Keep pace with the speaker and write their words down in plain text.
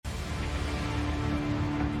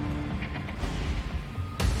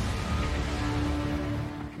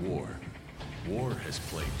War has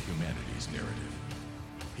plagued humanity's narrative.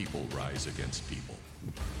 People rise against people,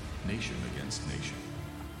 nation against nation,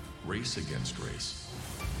 race against race.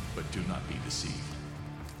 But do not be deceived.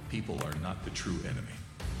 People are not the true enemy.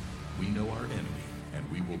 We know our enemy, and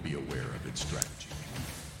we will be aware of its strategy.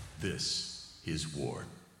 This is war.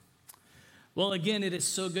 Well, again, it is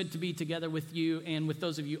so good to be together with you, and with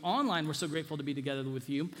those of you online, we're so grateful to be together with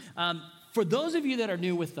you. For those of you that are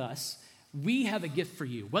new with us, we have a gift for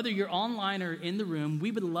you. Whether you're online or in the room,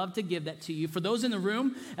 we would love to give that to you. For those in the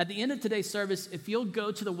room, at the end of today's service, if you'll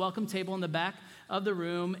go to the welcome table in the back of the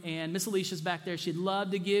room, and Miss Alicia's back there, she'd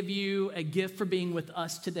love to give you a gift for being with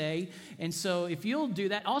us today. And so if you'll do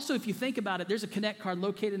that, also if you think about it, there's a Connect card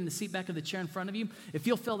located in the seat back of the chair in front of you. If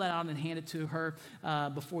you'll fill that out and hand it to her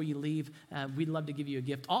before you leave, we'd love to give you a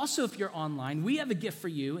gift. Also, if you're online, we have a gift for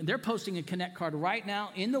you, and they're posting a Connect card right now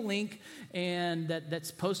in the link, and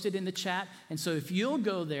that's posted in the chat. And so if you'll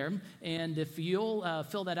go there, and if you'll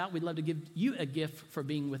fill that out, we'd love to give you a gift for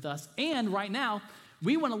being with us. And right now,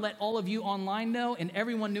 we want to let all of you online know and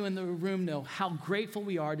everyone new in the room know how grateful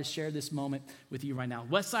we are to share this moment with you right now.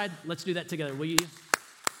 Westside, let's do that together, will you?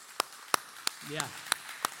 Yeah.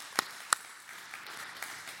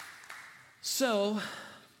 So,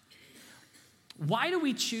 why do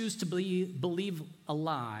we choose to believe a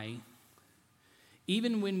lie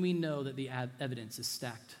even when we know that the evidence is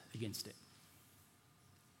stacked against it?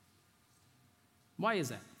 Why is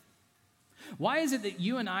that? Why is it that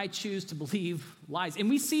you and I choose to believe lies? And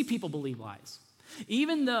we see people believe lies,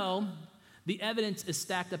 even though the evidence is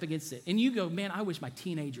stacked up against it. And you go, man, I wish my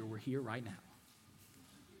teenager were here right now.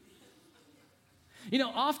 You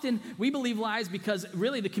know, often we believe lies because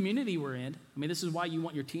really the community we're in, I mean, this is why you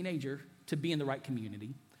want your teenager to be in the right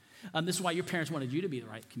community. This is why your parents wanted you to be in the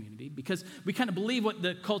right community, because we kind of believe what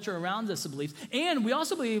the culture around us believes. And we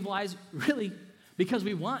also believe lies really because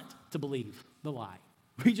we want to believe the lie.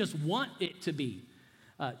 We just want it to be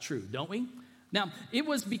true, don't we? Now, it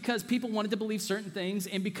was because people wanted to believe certain things,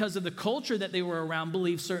 and because of the culture that they were around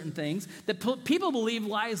believed certain things, that people believed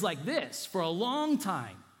lies like this for a long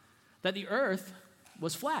time, that the earth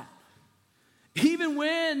was flat. Even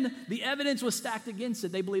when the evidence was stacked against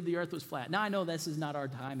it, they believed the earth was flat. Now, I know this is not our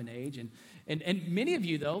time and age, and many of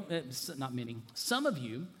you, though, not many, some of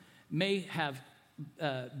you may have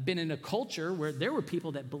been in a culture where there were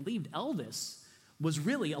people that believed Elvis was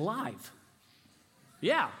really alive.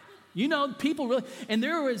 Yeah. You know, people really, and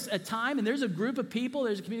there was a time, and there's a group of people,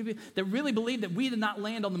 there's a community that really believed that we did not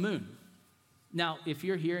land on the moon. Now, if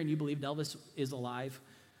you're here and you believe Elvis is alive,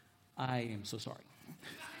 I am so sorry.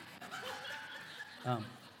 He's at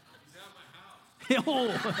my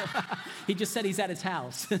house. He just said he's at his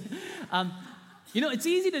house. You know, it's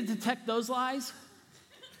easy to detect those lies,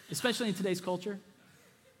 especially in today's culture.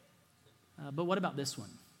 But what about this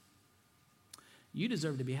one? You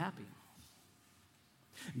deserve to be happy.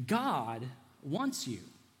 God wants you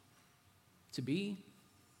to be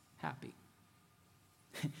happy.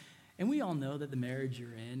 And we all know that the marriage you're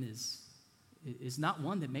in is not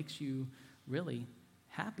one that makes you really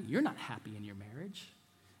happy. You're not happy in your marriage.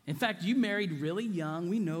 In fact, you married really young.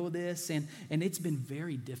 We know this, and it's been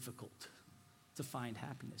very difficult to find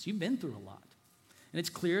happiness. You've been through a lot. And it's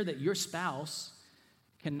clear that your spouse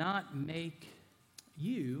cannot make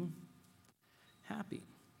you happy.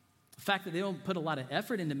 The fact that they don't put a lot of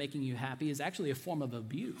effort into making you happy is actually a form of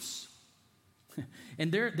abuse.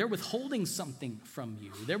 And they're withholding something from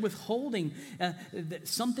you. They're withholding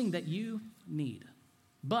something that you need.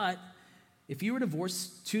 But if you were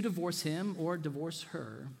to divorce him or divorce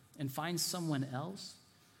her and find someone else,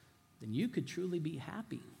 then you could truly be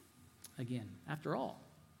happy again. After all,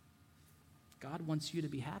 God wants you to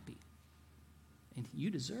be happy. And you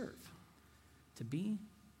deserve to be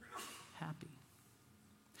happy.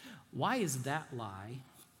 Why is that lie,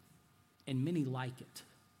 and many like it,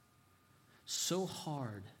 so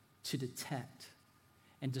hard to detect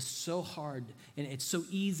and it's so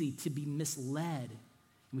easy to be misled?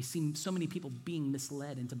 And we see so many people being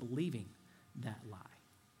misled into believing that lie.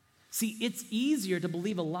 See, it's easier to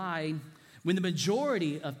believe a lie when the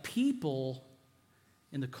majority of people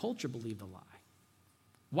in the culture believe the lie.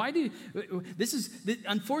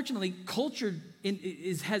 Unfortunately, culture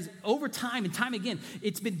has over time and time again,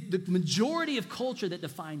 it's been the majority of culture that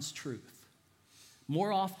defines truth,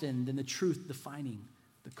 more often than the truth defining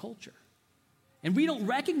the culture. And we don't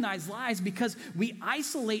recognize lies because we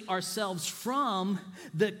isolate ourselves from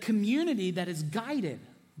the community that is guided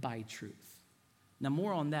by truth. Now,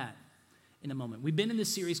 more on that in a moment. We've been in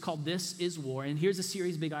this series called This Is War, and here's a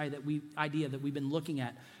series big idea that we've been looking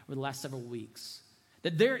at over the last several weeks.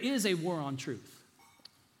 That there is a war on truth.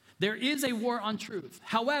 There is a war on truth.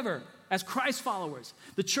 However, as Christ followers,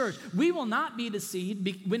 the church, we will not be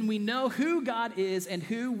deceived when we know who God is and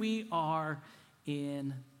who we are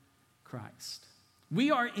in Christ.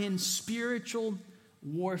 We are in spiritual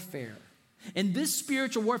warfare. And this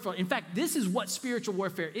spiritual warfare, in fact, this is what spiritual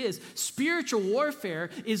warfare is. Spiritual warfare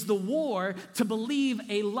is the war to believe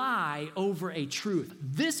a lie over a truth.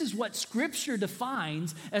 This is what Scripture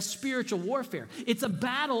defines as spiritual warfare. It's a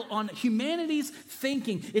battle on humanity's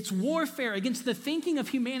thinking. It's warfare against the thinking of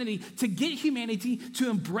humanity to get humanity to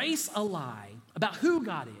embrace a lie about who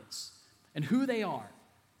God is and who they are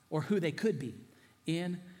or who they could be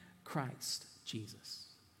in Christ Jesus.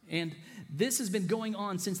 And this has been going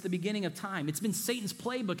on since the beginning of time. It's been Satan's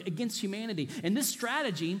playbook against humanity. And this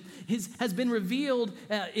strategy has been revealed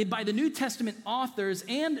by the New Testament authors,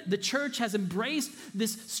 and the church has embraced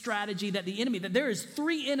this strategy that there is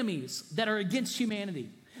three enemies that are against humanity.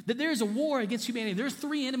 That there is a war against humanity. There are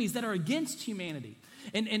three enemies that are against humanity.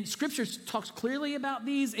 And Scripture talks clearly about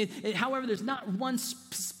these. However, there's not one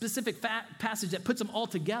specific passage that puts them all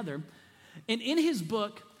together. And in his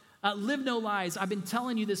book, Live No Lies, I've been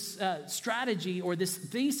telling you this strategy or this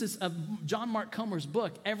thesis of John Mark Comer's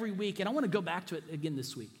book every week, and I want to go back to it again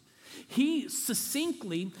this week. He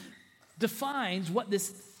succinctly defines what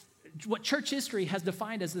church history has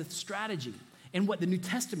defined as the strategy and what the New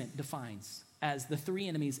Testament defines as the three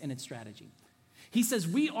enemies in its strategy. He says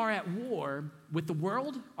we are at war with the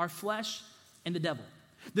world, our flesh, and the devil.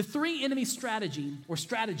 The three enemy strategy or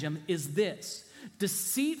stratagem is this: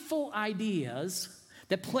 deceitful ideas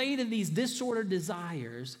that play to these disordered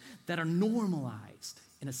desires that are normalized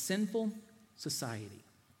in a sinful society.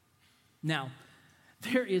 Now,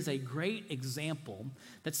 there is a great example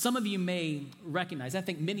that some of you may recognize, I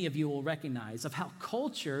think many of you will recognize, of how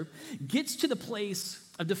culture gets to the place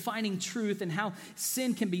of defining truth and how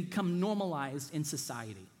sin can become normalized in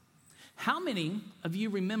society. How many of you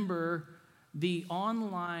remember the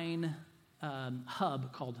online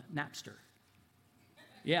hub called Napster?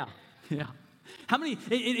 Yeah. How many,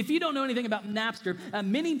 if you don't know anything about Napster,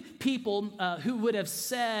 many people who would have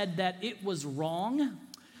said that it was wrong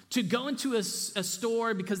to go into a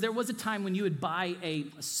store, because there was a time when you would buy a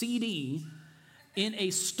CD in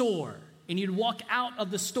a store and you'd walk out of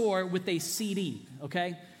the store with a CD,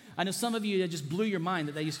 okay? I know some of you, that just blew your mind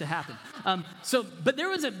that used to happen. But there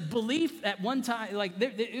was a belief at one time, like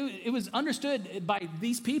it was understood by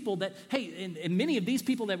these people that, hey, and many of these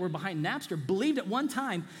people that were behind Napster believed at one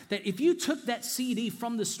time that if you took that CD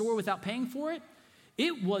from the store without paying for it,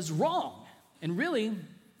 it was wrong. And really,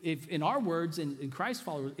 if in our words, in Christ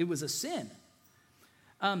followers, it was a sin.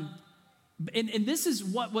 And this is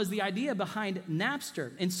what was the idea behind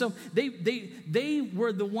Napster. And so they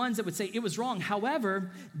were the ones that would say it was wrong. However,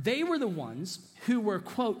 they were the ones who were,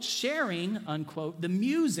 quote, sharing, unquote, the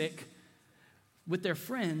music with their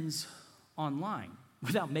friends online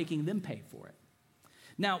without making them pay for it.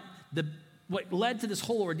 Now, what led to this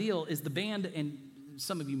whole ordeal is the band, and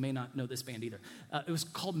some of you may not know this band either. It was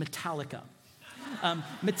called Metallica.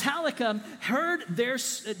 Metallica heard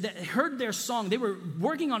their song. They were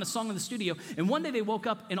working on a song in the studio, and one day they woke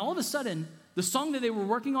up, and all of a sudden, the song that they were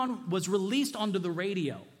working on was released onto the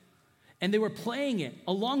radio. And they were playing it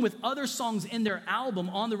along with other songs in their album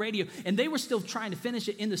on the radio, and they were still trying to finish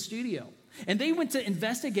it in the studio. And they went to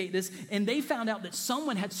investigate this, and they found out that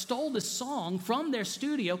someone had stole the song from their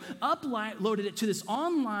studio, uploaded it to this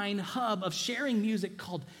online hub of sharing music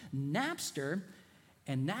called Napster,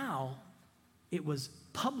 and now it was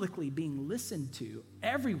publicly being listened to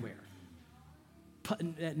everywhere.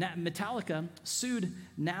 Metallica sued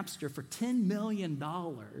Napster for $10 million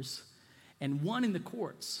and won in the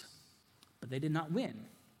courts, but they did not win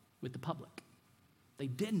with the public. They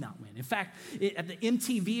did not win. In fact, at the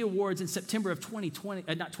MTV Awards in September of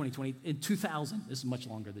 2020, in 2000, this is much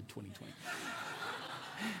longer than 2020.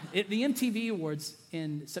 At the MTV Awards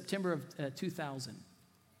in September of 2000,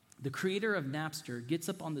 the creator of Napster gets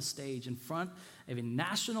up on the stage in front of a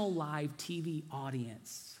national live TV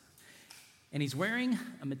audience, and he's wearing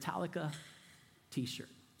a Metallica t-shirt.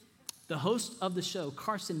 The host of the show,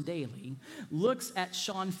 Carson Daly, looks at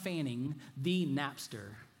Sean Fanning, the Napster,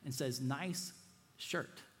 and says, "Nice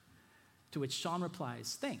shirt." To which Sean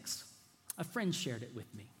replies, "Thanks. A friend shared it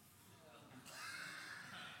with me."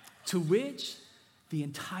 To which the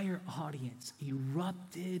entire audience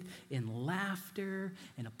erupted in laughter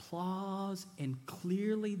and applause, and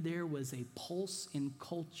clearly there was a pulse in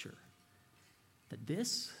culture that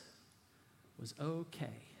this was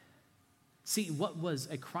okay. See, what was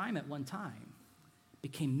a crime at one time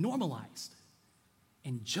became normalized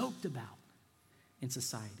and joked about in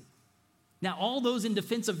society. Now, all those in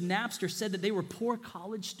defense of Napster said that they were poor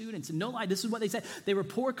college students. And no lie, this is what they said. They were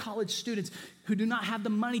poor college students who do not have the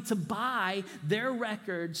money to buy their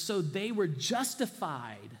records, so they were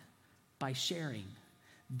justified by sharing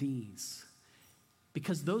these.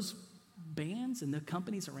 Because those bands and the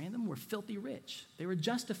companies around them were filthy rich. They were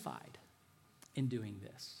justified in doing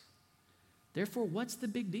this. Therefore, what's the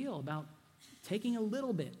big deal about taking a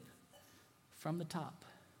little bit from the top?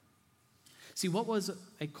 See, what was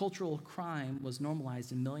a cultural crime was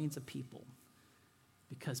normalized in millions of people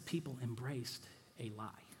because people embraced a lie.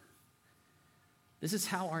 This is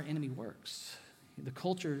how our enemy works. The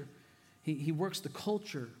culture, he works the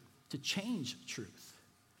culture to change truth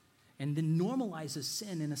and then normalizes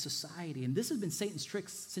sin in a society. And this has been Satan's trick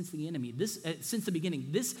since the beginning.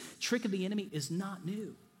 This trick of the enemy is not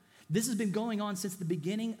new. This has been going on since the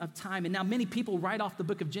beginning of time. And now many people write off the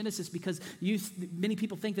book of Genesis because many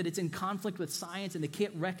people think that it's in conflict with science and they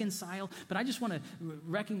can't reconcile. But I just want to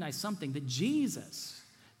recognize something, that Jesus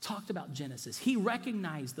talked about Genesis. He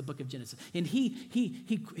recognized the book of Genesis. And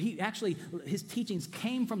he actually, his teachings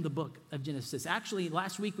came from the book of Genesis. Actually,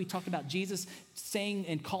 last week we talked about Jesus saying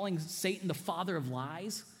and calling Satan the father of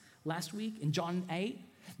lies last week in John 8.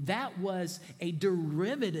 That was a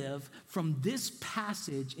derivative from this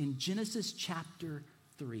passage in Genesis chapter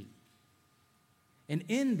 3. And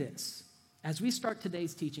in this, as we start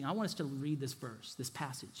today's teaching, I want us to read this verse, this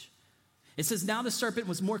passage. It says, "Now the serpent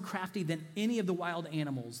was more crafty than any of the wild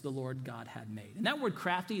animals the Lord God had made." And that word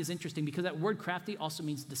crafty is interesting because that word crafty also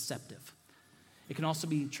means deceptive. It can also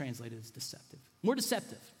be translated as deceptive. More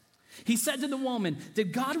deceptive. He said to the woman,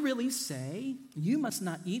 "Did God really say you must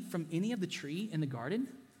not eat from any of the tree in the garden?"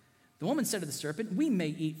 The woman said to the serpent, "We may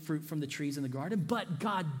eat fruit from the trees in the garden, but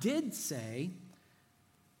God did say,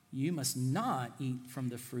 you must not eat from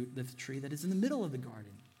the fruit of the tree that is in the middle of the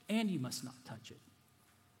garden, and you must not touch it,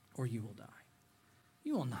 or you will die."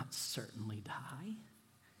 "You will not certainly die,"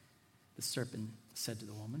 the serpent said to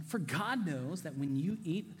the woman, "for God knows that when you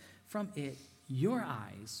eat from it, your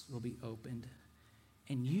eyes will be opened,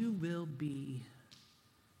 and you will be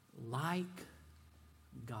like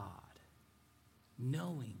God,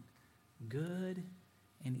 knowing good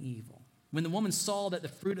and evil." When the woman saw that the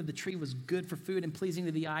fruit of the tree was good for food and pleasing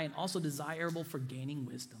to the eye and also desirable for gaining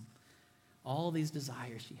wisdom, all these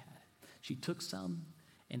desires she had, she took some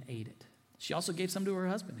and ate it. She also gave some to her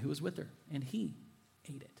husband who was with her, and he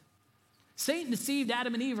ate it. Satan deceived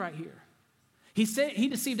Adam and Eve right here. He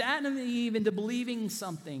deceived Adam and Eve into believing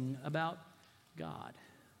something about God.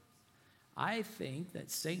 I think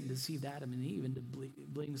that Satan deceived Adam and Eve into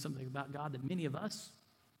believing something about God that many of us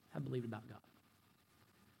have believed about God.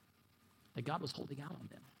 That God was holding out on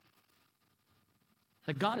them.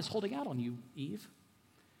 That God is holding out on you, Eve.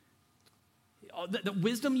 The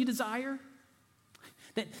wisdom you desire,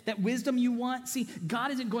 that wisdom you want. See,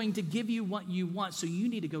 God isn't going to give you what you want, so you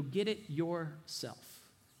need to go get it yourself.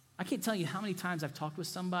 I can't tell you how many times I've talked with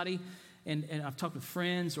somebody, and I've talked with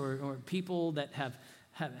friends or people that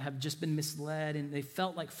have just been misled, and they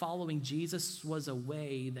felt like following Jesus was a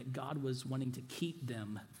way that God was wanting to keep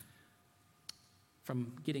them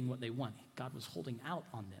from getting what they want. God was holding out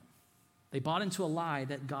on them. They bought into a lie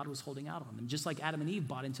that God was holding out on them, just like Adam and Eve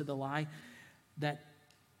bought into the lie that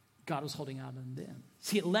God was holding out on them.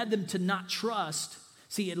 See, it led them to not trust.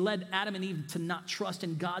 See, it led Adam and Eve to not trust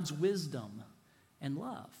in God's wisdom and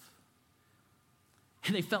love.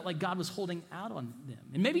 And they felt like God was holding out on them.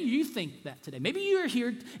 And maybe you think that today. Maybe you're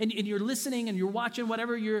here and you're listening and you're watching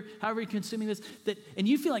however you're consuming this, and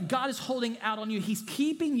you feel like God is holding out on you. He's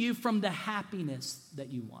keeping you from the happiness that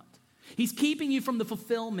you want. He's keeping you from the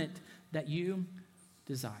fulfillment that you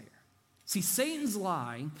desire. See, Satan's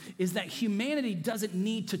lie is that humanity doesn't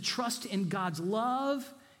need to trust in God's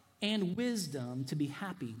love and wisdom to be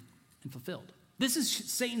happy and fulfilled. This is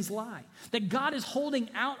Satan's lie, that God is holding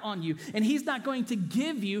out on you, and he's not going to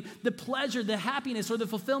give you the pleasure, the happiness, or the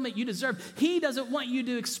fulfillment you deserve. He doesn't want you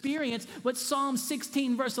to experience what Psalm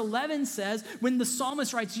 16, verse 11 says, when the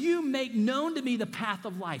psalmist writes, "You make known to me the path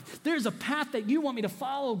of life." There's a path that you want me to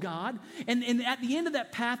follow, God, and at the end of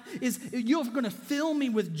that path is you're going to fill me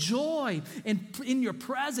with joy and in your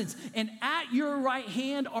presence, and at your right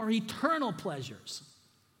hand are eternal pleasures.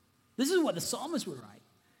 This is what the psalmist would write.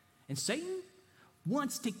 And Satan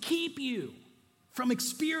wants to keep you from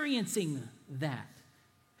experiencing that.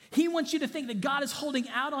 He wants you to think that God is holding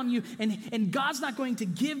out on you, and God's not going to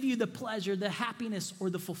give you the pleasure, the happiness,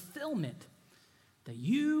 or the fulfillment that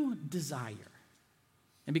you desire.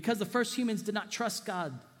 And because the first humans did not trust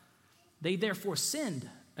God, they therefore sinned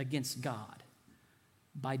against God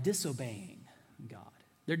by disobeying God.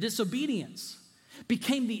 Their disobedience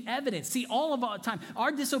became the evidence. See, all of our time,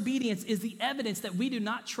 our disobedience is the evidence that we do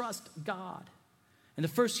not trust God. And the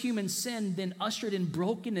first human sin then ushered in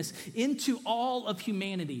brokenness into all of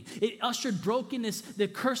humanity. It ushered brokenness. The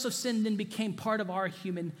curse of sin then became part of our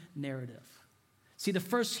human narrative. See, the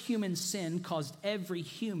first human sin caused every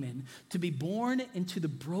human to be born into the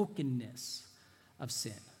brokenness of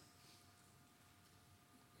sin.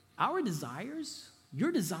 Our desires,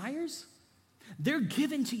 your desires, they're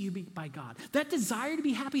given to you by God. That desire to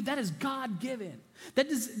be happy, that is God-given.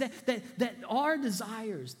 That our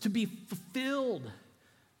desires to be fulfilled,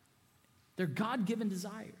 they're God-given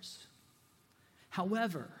desires.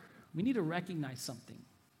 However, we need to recognize something.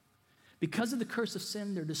 Because of the curse of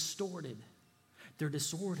sin, they're distorted, they're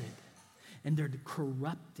disordered, and they're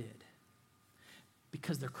corrupted.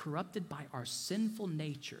 Because they're corrupted by our sinful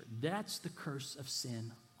nature. That's the curse of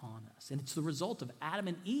sin on us. And it's the result of Adam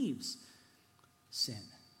and Eve's sin.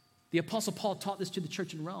 The Apostle Paul taught this to the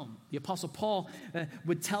church in Rome. The Apostle Paul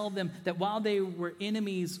would tell them that while they were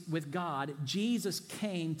enemies with God, Jesus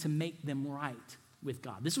came to make them right with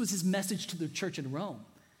God. This was his message to the church in Rome.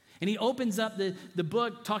 And he opens up the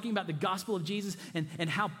book talking about the gospel of Jesus and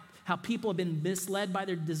how people have been misled by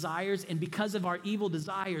their desires. And because of our evil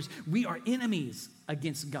desires, we are enemies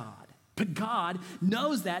against God. But God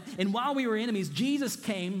knows that. And while we were enemies, Jesus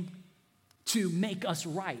came to make us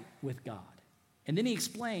right with God. And then he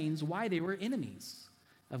explains why they were enemies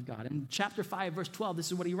of God. In chapter 5, verse 12, this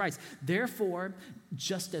is what he writes. Therefore,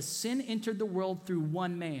 just as sin entered the world through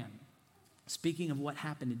one man, speaking of what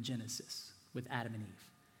happened in Genesis with Adam and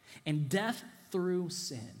Eve, and death through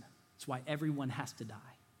sin. That's why everyone has to die.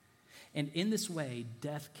 And in this way,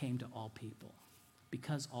 death came to all people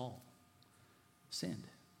because all sinned.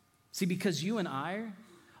 See, because you and I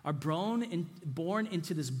are born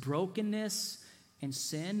into this brokenness and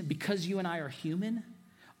sin, because you and I are human,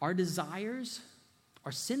 our desires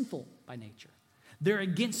are sinful by nature. They're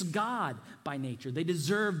against God by nature. They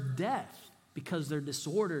deserve death because they're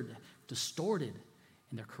disordered, distorted,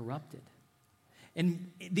 and they're corrupted.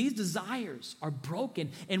 And these desires are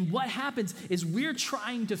broken. And what happens is we're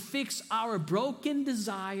trying to fix our broken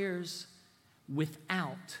desires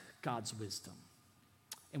without God's wisdom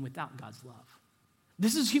and without God's love.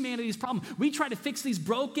 This is humanity's problem. We try to fix these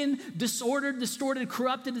broken, disordered, distorted,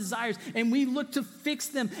 corrupted desires, and we look to fix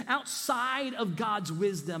them outside of God's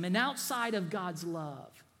wisdom and outside of God's love.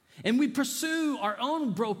 And we pursue our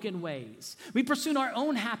own broken ways. We pursue our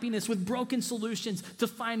own happiness with broken solutions to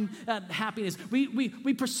find happiness.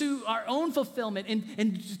 We pursue our own fulfillment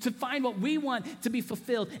and to find what we want to be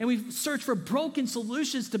fulfilled. And we search for broken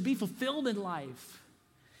solutions to be fulfilled in life.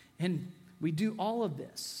 And we do all of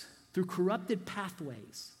this through corrupted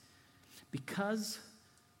pathways because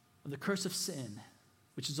of the curse of sin,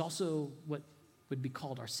 which is also what would be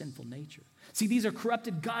called our sinful nature. See, these are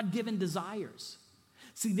corrupted, God-given desires.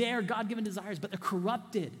 See, they are God-given desires, but they're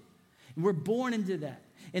corrupted. And we're born into that.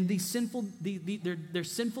 And these sinful, they're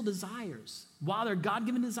sinful desires. While they're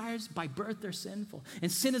God-given desires, by birth they're sinful.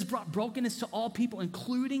 And sin has brought brokenness to all people,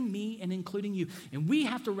 including me and including you. And we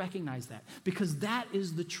have to recognize that because that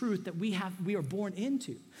is the truth that we are born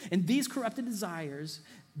into. And these corrupted desires,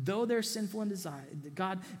 though they're sinful and desire,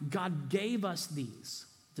 God gave us these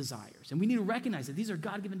desires. And we need to recognize that these are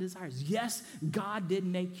God-given desires. Yes, God did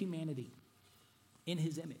make humanity in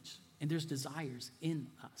his image, and there's desires in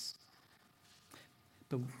us.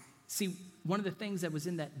 But see, one of the things that was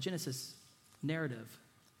in that Genesis narrative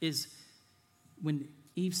is when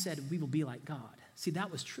Eve said, we will be like God. See,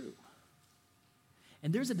 that was true.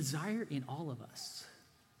 And there's a desire in all of us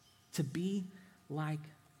to be like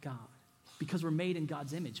God because we're made in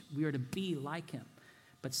God's image. We are to be like him.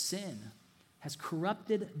 But sin has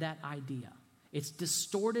corrupted that idea. It's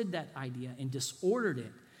distorted that idea and disordered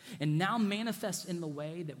it, and now manifests in the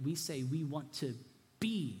way that we say we want to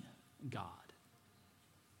be God.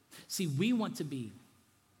 See, we want to be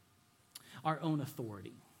our own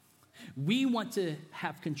authority. We want to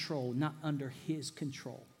have control, not under his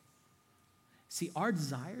control. See, our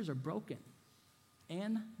desires are broken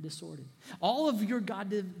and disordered. All of your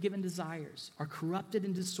God-given desires are corrupted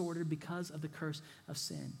and disordered because of the curse of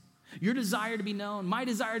sin. Your desire to be known, my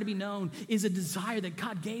desire to be known, is a desire that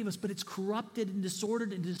God gave us, but it's corrupted and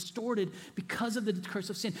disordered and distorted because of the curse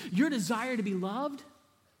of sin. Your desire to be loved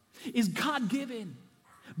is God-given,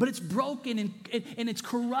 but it's broken and it's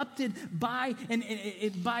corrupted by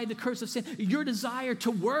the curse of sin. Your desire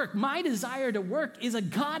to work, my desire to work is a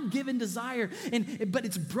God-given desire, but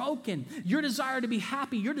it's broken. Your desire to be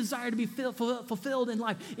happy, your desire to be fulfilled in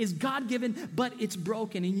life is God-given, but it's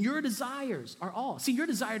broken. And your desires are all. See, your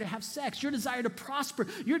desire to have sex, your desire to prosper,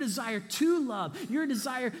 your desire to love, your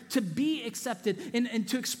desire to be accepted and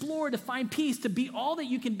to explore, to find peace, to be all that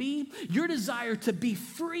you can be, your desire to be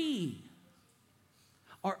free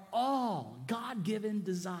are all God-given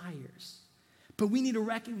desires. But we need to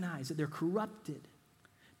recognize that they're corrupted,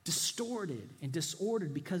 distorted, and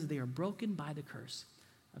disordered because they are broken by the curse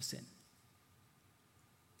of sin.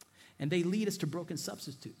 And they lead us to broken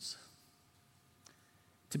substitutes,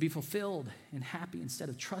 to be fulfilled and happy instead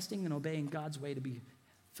of trusting and obeying God's way to be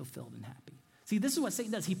fulfilled and happy. See, this is what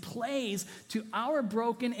Satan does. He plays to our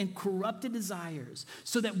broken and corrupted desires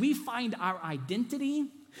so that we find our identity,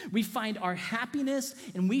 we find our happiness,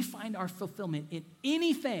 and we find our fulfillment in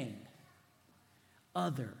anything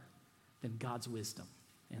other than God's wisdom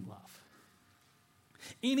and love.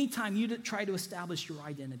 Anytime you try to establish your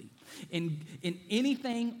identity in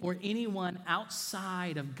anything or anyone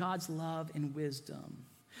outside of God's love and wisdom,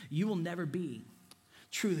 you will never be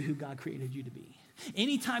truly who God created you to be.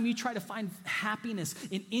 Anytime you try to find happiness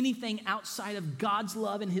in anything outside of God's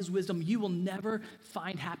love and his wisdom, you will never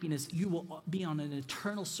find happiness. You will be on an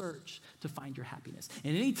eternal search to find your happiness.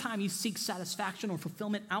 And anytime you seek satisfaction or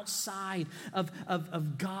fulfillment outside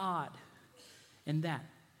of God and that,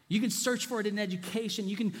 you can search for it in education.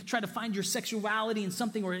 You can try to find your sexuality in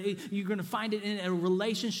something, or you're going to find it in a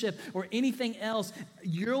relationship or anything else.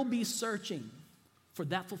 You'll be searching for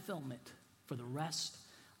that fulfillment for the rest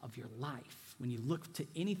of your life when you look to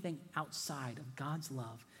anything outside of God's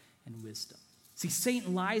love and wisdom. See,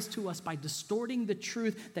 Satan lies to us by distorting the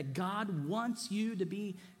truth that God wants you to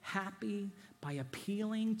be happy by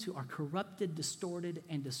appealing to our corrupted, distorted,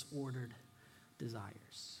 and disordered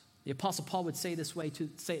desires. The Apostle Paul would say it this way to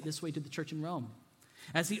the church in Rome.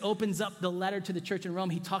 As he opens up the letter to the church in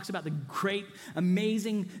Rome, he talks about the great,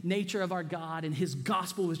 amazing nature of our God and his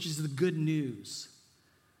gospel, which is the good news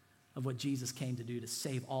of what Jesus came to do to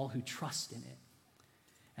save all who trust in it.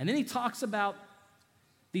 And then he talks about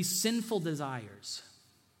these sinful desires.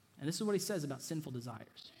 And this is what he says about sinful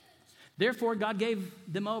desires. Therefore, God gave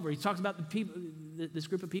them over. He talks about the people, this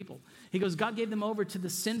group of people. He goes, God gave them over to the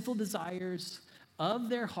sinful desires of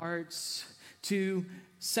their hearts, to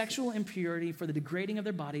sexual impurity, for the degrading of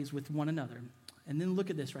their bodies with one another. And then look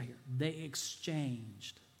at this right here. They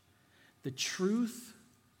exchanged the truth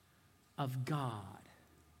of God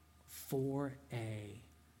for a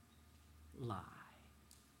lie.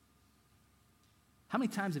 How many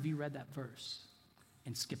times have you read that verse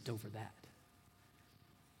and skipped over that?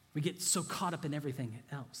 We get so caught up in everything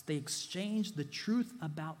else. They exchanged the truth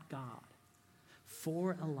about God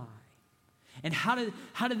for a lie. And how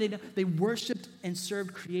did they do? They worshiped and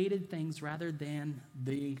served created things rather than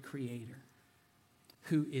the Creator,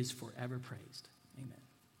 who is forever praised. Amen.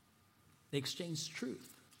 They exchanged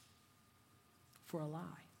truth for a lie.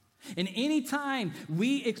 And anytime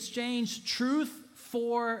we exchange truth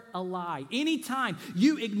for a lie, anytime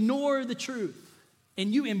you ignore the truth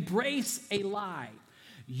and you embrace a lie,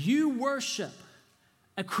 you worship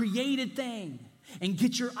a created thing and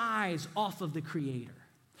get your eyes off of the Creator.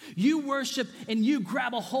 You worship and you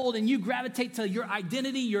grab a hold and you gravitate to your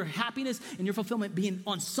identity, your happiness, and your fulfillment being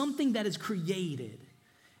on something that is created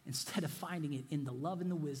instead of finding it in the love and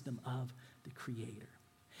the wisdom of the Creator.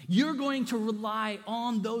 You're going to rely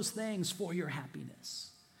on those things for your happiness,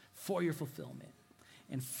 for your fulfillment,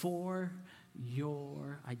 and for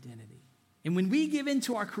your identity. And when we give in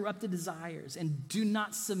to our corrupted desires and do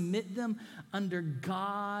not submit them under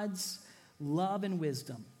God's love and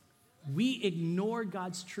wisdom, we ignore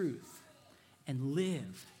God's truth and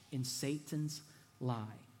live in Satan's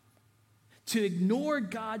lie. To ignore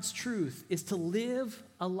God's truth is to live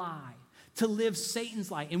a lie, to live Satan's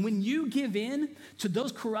lie. And when you give in to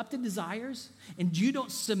those corrupted desires and you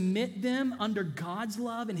don't submit them under God's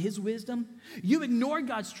love and his wisdom, you ignore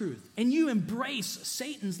God's truth and you embrace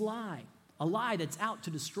Satan's lie, a lie that's out to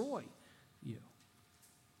destroy you.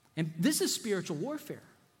 And this is spiritual warfare,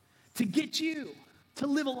 to get you to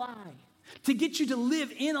live a lie, to get you to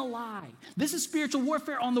live in a lie. This is spiritual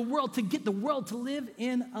warfare on the world, to get the world to live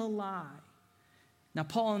in a lie. Now,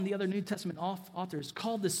 Paul and the other New Testament authors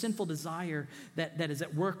called this sinful desire that is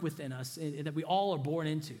at work within us, that we all are born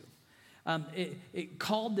into. It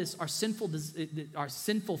called this our sinful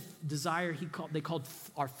desire. They called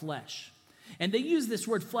our flesh. And they use this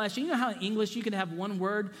word flesh. And you know how in English you can have one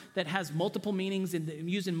word that has multiple meanings and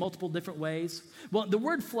used in multiple different ways? Well, the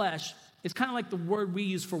word flesh is kind of like the word we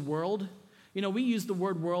use for world. You know, we use the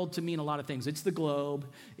word world to mean a lot of things. It's the globe,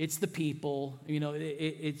 it's the people, you know,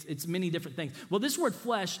 it's many different things. Well, this word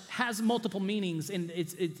flesh has multiple meanings, and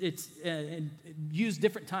it's used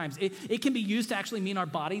different times. It can be used to actually mean our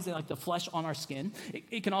bodies, like the flesh on our skin.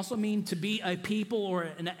 It can also mean to be a people or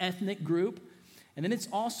an ethnic group. And then it's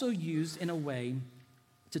also used in a way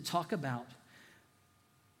to talk about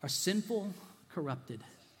our sinful, corrupted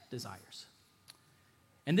desires.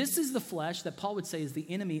 And this is the flesh that Paul would say is the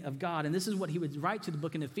enemy of God. And this is what he would write to the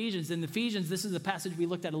book in Ephesians. In Ephesians, this is the passage we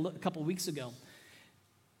looked at a couple weeks ago. And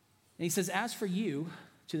he says, as for you,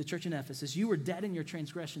 to the church in Ephesus, you were dead in your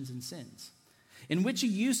transgressions and sins, in which you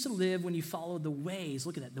used to live when you followed the ways,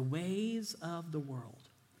 look at that, the ways of the world,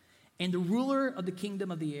 and the ruler of the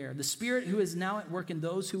kingdom of the air, the spirit who is now at work in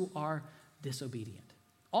those who are disobedient.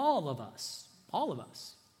 All of us,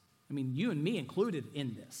 I mean, you and me included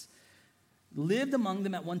in this, lived among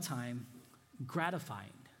them at one time,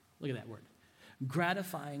 gratifying, look at that word,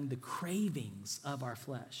 gratifying the cravings of our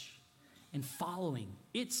flesh and following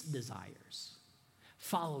its desires,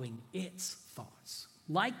 following its thoughts.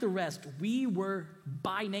 Like the rest, we were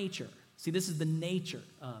by nature, see, this is the nature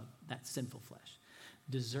of that sinful flesh,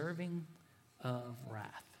 deserving of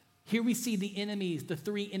wrath. Here we see the enemies, the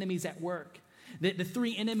three enemies at work. The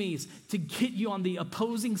three enemies to get you on the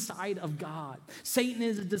opposing side of God. Satan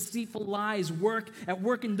is a deceitful lies at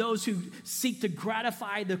work in those who seek to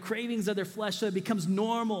gratify the cravings of their flesh so it becomes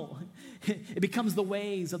normal. It becomes the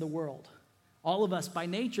ways of the world. All of us by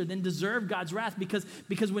nature then deserve God's wrath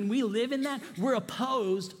because when we live in that, we're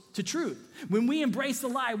opposed to truth. When we embrace the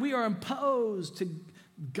lie, we are opposed to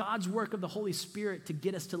God's work of the Holy Spirit to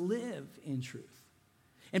get us to live in truth.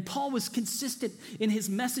 And Paul was consistent in his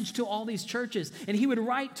message to all these churches. And he would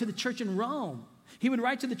write to the church in Rome. He would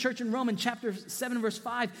write to the church in Rome in chapter 7, verse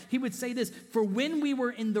 5. He would say this, for when we were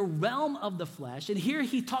in the realm of the flesh, and here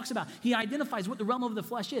he identifies what the realm of the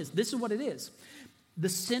flesh is. This is what it is. The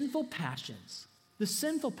sinful passions,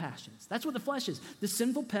 that's what the flesh is. The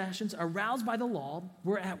sinful passions aroused by the law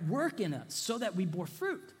were at work in us so that we bore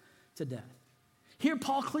fruit to death. Here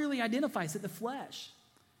Paul clearly identifies that the flesh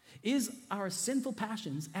is our sinful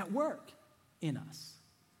passions at work in us.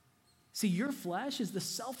 See, your flesh is the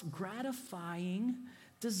self-gratifying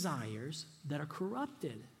desires that are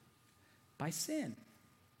corrupted by sin.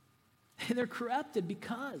 They're corrupted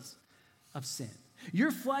because of sin.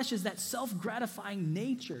 Your flesh is that self-gratifying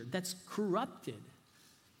nature that's corrupted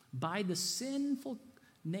by the sinful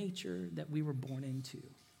nature that we were born into.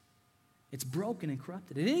 It's broken and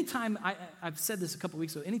corrupted. And anytime, I've said this a couple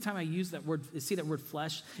weeks ago, anytime I use that word, see that word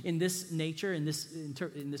flesh in this nature, in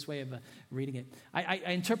this way of reading it, I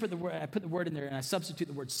interpret the word, I put the word in there and I substitute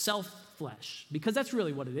the word self-flesh, because that's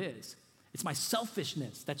really what it is. It's my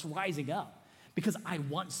selfishness that's rising up because I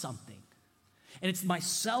want something. And it's my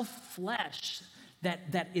self-flesh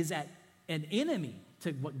that is at an enemy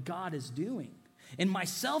to what God is doing. And my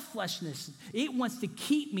self-fleshness, it wants to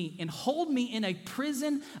keep me and hold me in a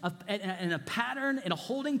prison, in a pattern, in a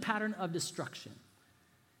holding pattern of destruction.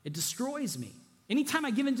 It destroys me. Anytime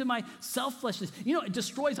I give into my self-fleshness, it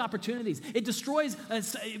destroys opportunities. It destroys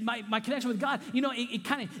my connection with God.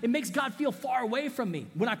 It makes God feel far away from me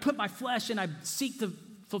when I put my flesh and I seek to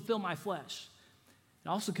fulfill my flesh. It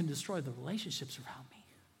also can destroy the relationships around me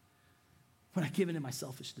when I give into my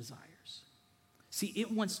selfish desires. See,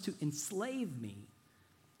 it wants to enslave me,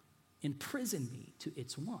 imprison me to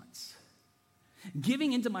its wants.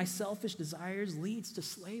 Giving into my selfish desires leads to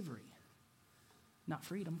slavery, not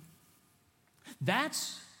freedom.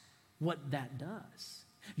 That's what that does.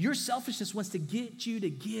 Your selfishness wants to get you to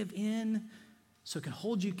give in so it can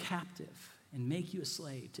hold you captive and make you a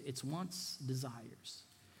slave to its wants, desires,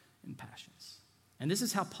 and passions. And this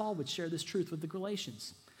is how Paul would share this truth with the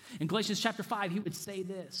Galatians. In Galatians chapter 5, he would say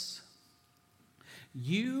this,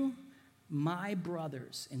 you, my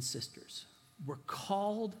brothers and sisters, were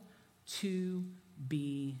called to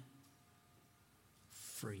be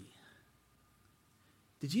free.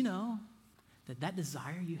 Did you know that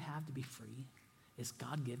desire you have to be free is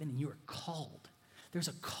God-given and you are called? There's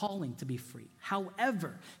a calling to be free.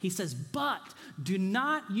 However, he says, but do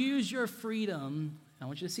not use your freedom, I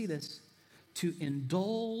want you to see this, to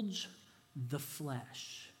indulge the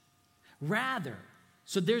flesh. Rather,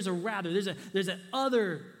 so there's an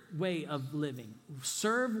other way of living.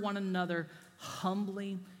 Serve one another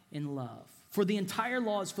humbly in love. For the entire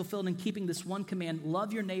law is fulfilled in keeping this one command,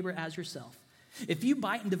 love your neighbor as yourself. If you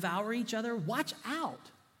bite and devour each other, watch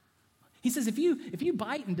out. He says, if you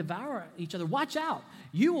bite and devour each other, watch out.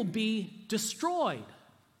 You will be destroyed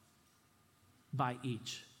by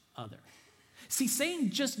each other. See, Satan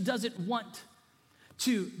just doesn't want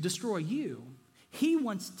to destroy you. He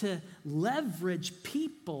wants to leverage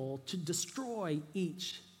people to destroy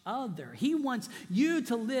each other. He wants you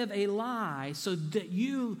to live a lie so that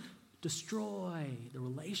you destroy the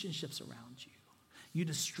relationships around you. You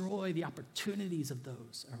destroy the opportunities of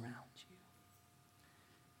those around you.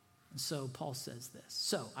 And so Paul says this.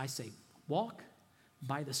 So I say, walk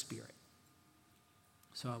by the Spirit.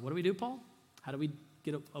 So what do we do, Paul? How do we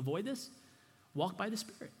avoid this? Walk by the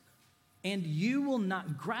Spirit. And you will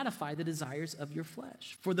not gratify the desires of your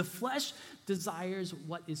flesh. For the flesh desires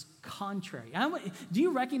what is contrary. Do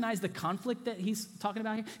you recognize the conflict that he's talking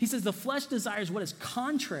about here? He says the flesh desires what is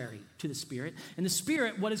contrary to the Spirit, and the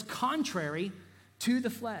Spirit what is contrary to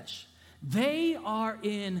the flesh. They are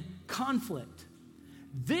in conflict.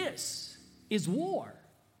 This is war.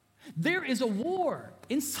 There is a war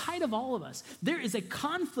inside of all of us. There is a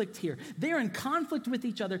conflict here. They're in conflict with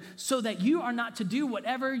each other so that you are not to do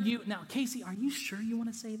whatever you... Now, Casey, are you sure you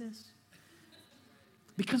want to say this?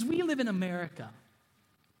 Because we live in America.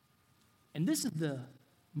 And this is the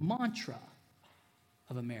mantra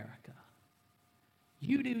of America.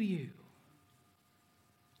 You do you.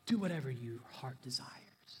 Do whatever your heart desires.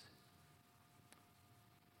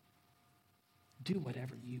 Do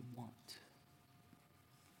whatever you want.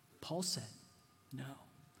 Paul said, no.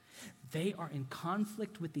 They are in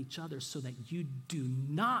conflict with each other so that you do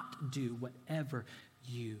not do whatever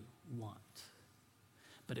you want.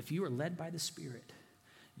 But if you are led by the Spirit,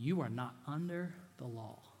 you are not under the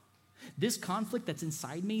law. This conflict that's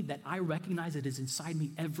inside me, that I recognize it is inside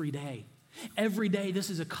me every day. Every day, this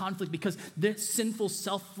is a conflict because this sinful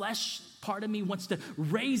self-flesh part of me wants to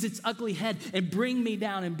raise its ugly head and bring me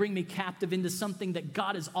down and bring me captive into something that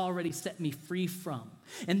God has already set me free from.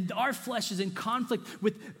 And our flesh is in conflict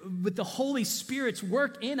with the Holy Spirit's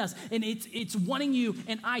work in us. And it's wanting you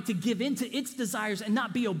and I to give in to its desires and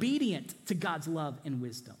not be obedient to God's love and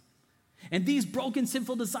wisdom. And these broken,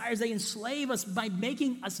 sinful desires, they enslave us by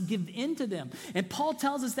making us give in to them. And Paul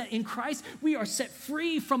tells us that in Christ, we are set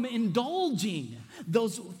free from indulging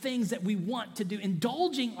those things that we want to do,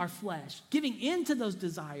 indulging our flesh, giving in to those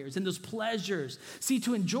desires and those pleasures. See,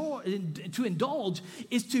 to indulge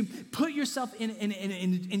is to put yourself in and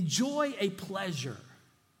enjoy a pleasure.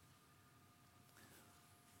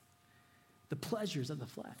 The pleasures of the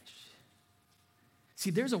flesh.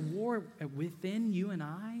 See, there's a war within you and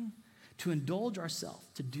I to indulge ourselves,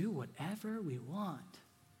 to do whatever we want.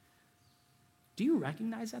 Do you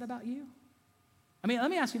recognize that about you? I mean,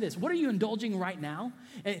 let me ask you this. What are you indulging right now?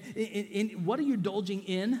 What are you indulging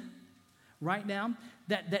in right now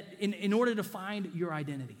that in order to find your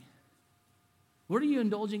identity? What are you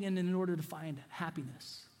indulging in order to find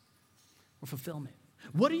happiness or fulfillment?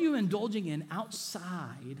 What are you indulging in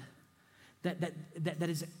outside that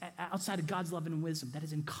is outside of God's love and wisdom, that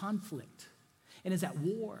is in conflict and is at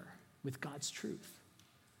war with God's truth?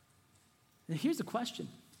 And here's the question.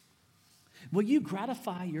 Will you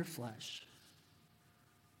gratify your flesh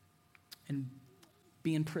and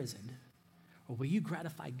be imprisoned, or will you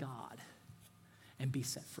gratify God and be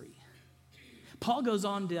set free? Paul goes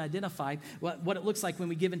on to identify what it looks like when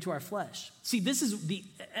we give into our flesh. See, this is the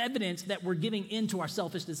evidence that we're giving into our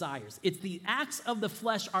selfish desires. It's the acts of the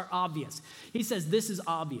flesh are obvious. He says this is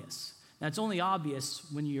obvious. Now, it's only obvious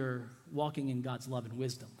when you're walking in God's love and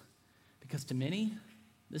wisdom. Because to many,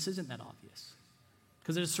 this isn't that obvious.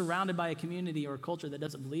 Because they're surrounded by a community or a culture that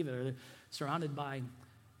doesn't believe it, or they're surrounded by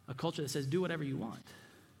a culture that says, do whatever you want.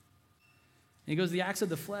 And he goes, the acts of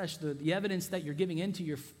the flesh, the evidence that you're giving into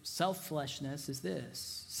your self-fleshness is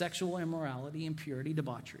this: sexual immorality, impurity,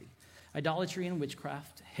 debauchery, idolatry and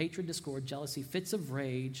witchcraft, hatred, discord, jealousy, fits of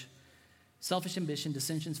rage, selfish ambition,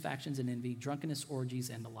 dissensions, factions, and envy, drunkenness, orgies,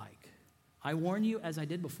 and the like. I warn you, as I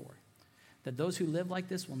did before, that those who live like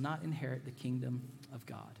this will not inherit the kingdom of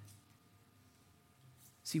God.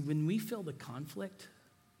 See, when we feel the conflict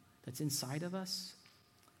that's inside of us,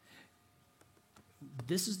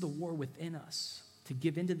 this is the war within us to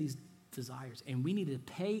give into these desires. And we need to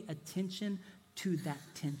pay attention to that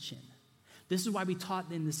tension. This is why we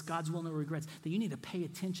taught in this God's Will No Regrets that you need to pay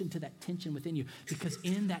attention to that tension within you, because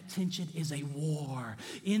in that tension is a war.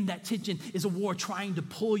 In that tension is a war trying to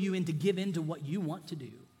pull you in to give in to what you want to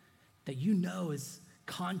do, that you know is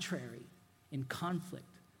contrary, in conflict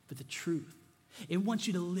with the truth. It wants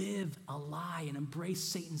you to live a lie and embrace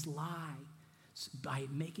Satan's lie by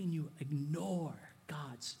making you ignore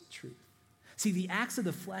God's truth. See, the acts of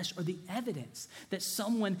the flesh are the evidence that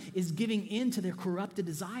someone is giving in to their corrupted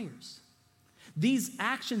desires. These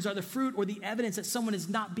actions are the fruit or the evidence that someone is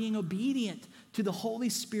not being obedient to the Holy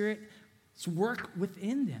Spirit's work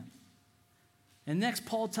within them. And next,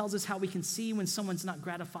 Paul tells us how we can see when someone's not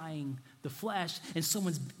gratifying the flesh and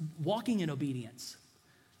someone's walking in obedience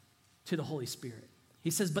to the Holy Spirit. He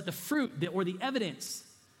says, but the fruit or the evidence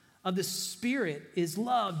of the Spirit is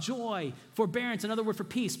love, joy, forbearance, another word for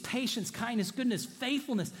peace, patience, kindness, goodness,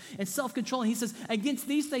 faithfulness, and self-control. And he says, against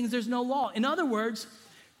these things there's no law. In other words,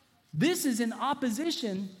 this is in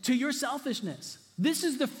opposition to your selfishness. This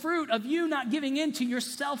is the fruit of you not giving in to your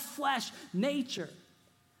self-flesh nature.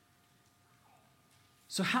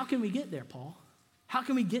 So how can we get there, Paul? How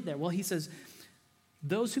can we get there? Well, he says,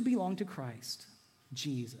 those who belong to Christ,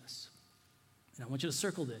 Jesus, and I want you to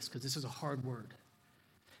circle this because this is a hard word,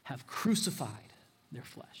 have crucified their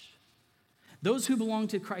flesh. Those who belong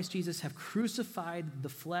to Christ Jesus have crucified the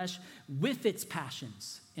flesh with its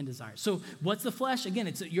passions and desires. So what's the flesh? Again,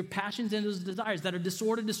 it's your passions and those desires that are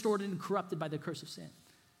disordered, distorted, and corrupted by the curse of sin.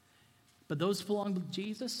 But those who belong to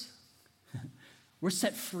Jesus, we're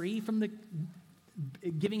set free from the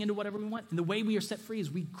giving into whatever we want. And the way we are set free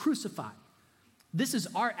is we crucify. This is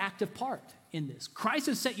our active part in this. Christ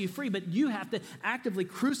has set you free, but you have to actively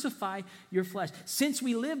crucify your flesh. Since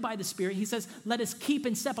we live by the Spirit, he says, let us keep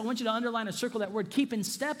in step. I want you to underline or circle that word, keep in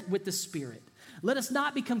step with the Spirit. Let us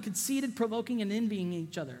not become conceited, provoking, and envying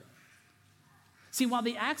each other. See, while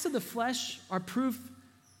the acts of the flesh are proof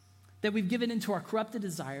that we've given into our corrupted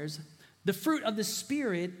desires, the fruit of the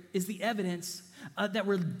Spirit is the evidence that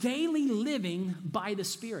we're daily living by the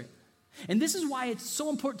Spirit. And this is why it's so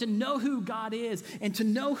important to know who God is and to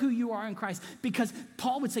know who you are in Christ, because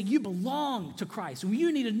Paul would say you belong to Christ.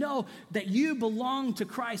 You need to know that you belong to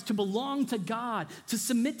Christ. To belong to God, to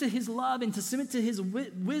submit to his love and to submit to his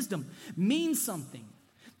wisdom means something.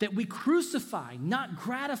 That we crucify, not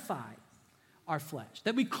gratify our flesh.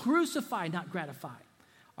 That we crucify, not gratify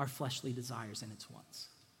our fleshly desires and its wants.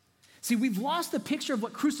 See, we've lost the picture of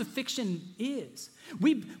what crucifixion is.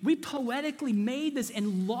 We poetically made this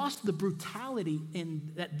and lost the brutality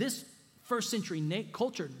in that this first century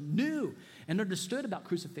culture knew and understood about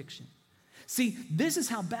crucifixion. See, this is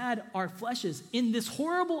how bad our flesh is. In this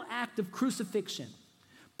horrible act of crucifixion,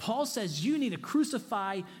 Paul says you need to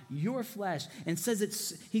crucify your flesh and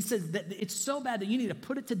he says that it's so bad that you need to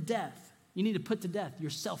put it to death. You need to put to death your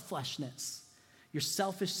self-fleshness, your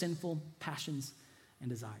selfish, sinful passions and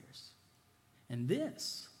desires. And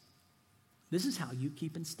this is how you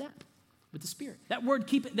keep in step with the Spirit. That word,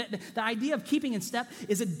 the idea of keeping in step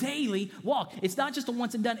is a daily walk. It's not just a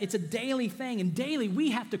once and done, it's a daily thing. And daily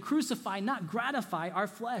we have to crucify, not gratify our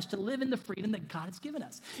flesh to live in the freedom that God has given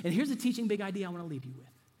us. And here's a teaching big idea I want to leave you with.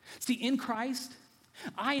 See, in Christ,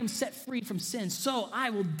 I am set free from sin, so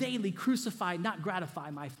I will daily crucify, not gratify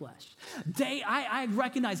my flesh. I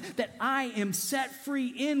recognize that I am set free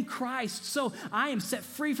in Christ, so I am set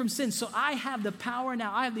free from sin. So I have the power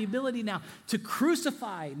now, I have the ability now to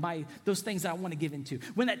crucify those things that I want to give into.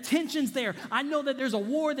 When that tension's there, I know that there's a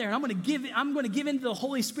war there, and I'm going to give into the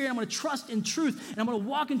Holy Spirit. I'm going to trust in truth, and I'm going to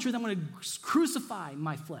walk in truth. I'm going to crucify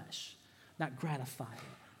my flesh, not gratify it.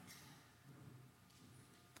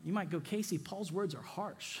 You might go, Casey, Paul's words are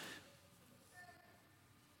harsh.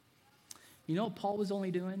 You know what Paul was only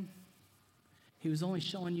doing? He was only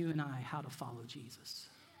showing you and I how to follow Jesus.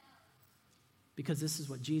 Because this is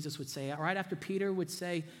what Jesus would say. Right after Peter would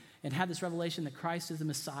say and have this revelation that Christ is the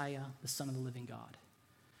Messiah, the Son of the living God.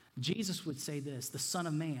 Jesus would say this, the Son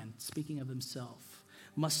of Man, speaking of himself,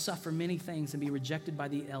 must suffer many things and be rejected by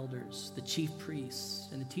the elders, the chief priests,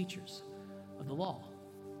 and the teachers of the law.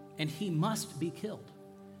 And he must be killed.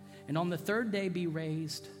 And on the third day be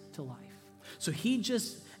raised to life. So he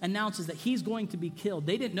just announces that he's going to be killed.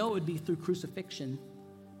 They didn't know it would be through crucifixion,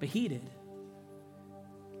 but he did.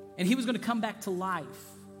 And he was going to come back to life.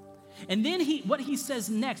 And then what he says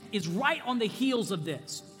next is right on the heels of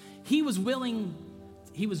this. He was going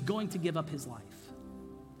to give up his life.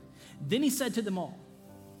 Then he said to them all,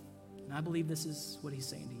 and I believe this is what he's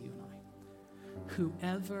saying to you and I,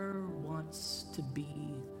 whoever wants to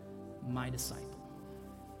be my disciple.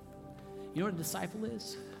 You know what a disciple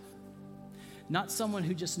is? Not someone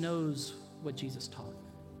who just knows what Jesus taught.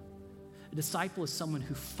 A disciple is someone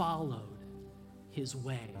who followed his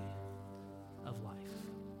way of life.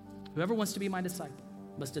 Whoever wants to be my disciple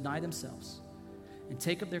must deny themselves and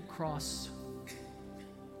take up their cross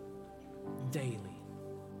daily.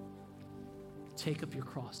 Take up your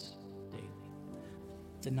cross daily.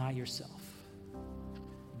 Deny yourself.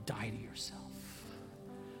 Die to yourself.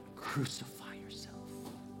 Crucify yourself.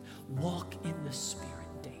 Walk in the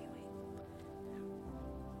Spirit daily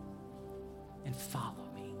and follow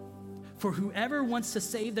me. For whoever wants to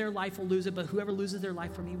save their life will lose it, but whoever loses their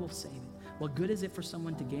life for me will save it. What good is it for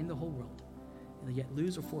someone to gain the whole world and yet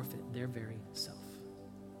lose or forfeit their very self?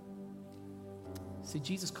 See,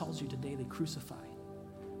 Jesus calls you to daily crucify,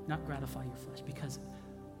 not gratify your flesh, because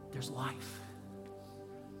there's life.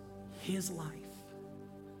 His life.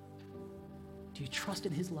 Do you trust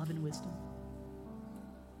in his love and wisdom?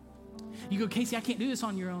 You go, Casey, I can't do this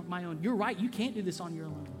on my own. You're right, you can't do this on your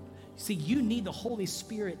own. See, you need the Holy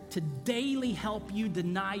Spirit to daily help you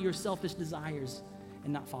deny your selfish desires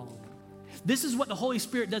and not follow them. This is what the Holy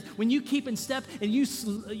Spirit does. When you keep in step and you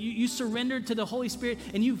surrender to the Holy Spirit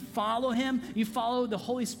and you follow him, you follow the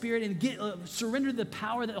Holy Spirit and surrender the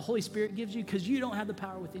power that the Holy Spirit gives you, because you don't have the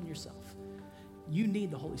power within yourself. You need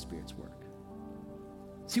the Holy Spirit's work.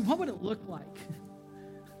 See, what would it look like?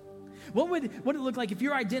 What would it look like if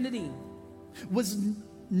your identity was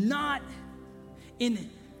not in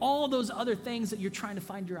all those other things that you're trying to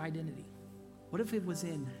find your identity? What if it was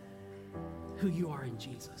in who you are in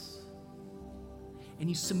Jesus? And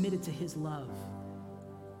you submitted to his love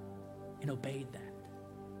and obeyed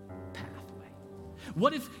that pathway.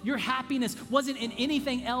 What if your happiness wasn't in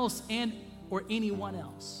anything else or anyone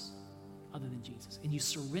else other than Jesus, and you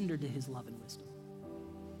surrendered to his love and wisdom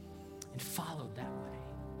and followed that way?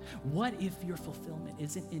 What if your fulfillment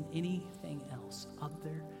isn't in anything else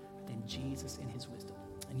other than Jesus and his wisdom,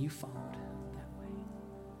 and you followed that way?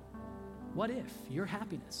 What if your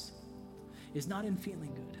happiness is not in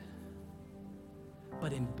feeling good,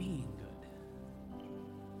 but in being good,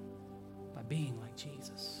 by being like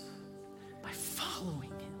Jesus, by following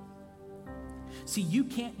him? See, you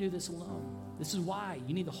can't do this alone. This is why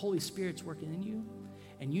you need the Holy Spirit's working in you,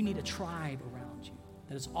 and you need a tribe around you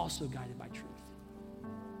that is also guided by truth.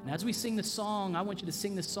 And as we sing the song, I want you to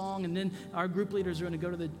sing this song, and then our group leaders are going to go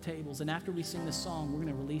to the tables, and after we sing this song, we're going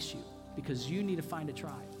to release you, because you need to find a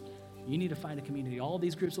tribe. You need to find a community. All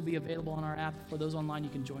these groups will be available on our app. For those online, you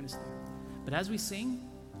can join us there. But as we sing,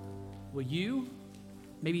 will you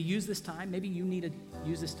maybe use this time? Maybe you need to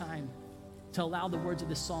use this time to allow the words of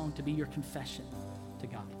this song to be your confession to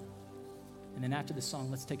God. And then after this song,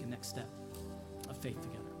 let's take a next step of faith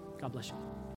together. God bless you.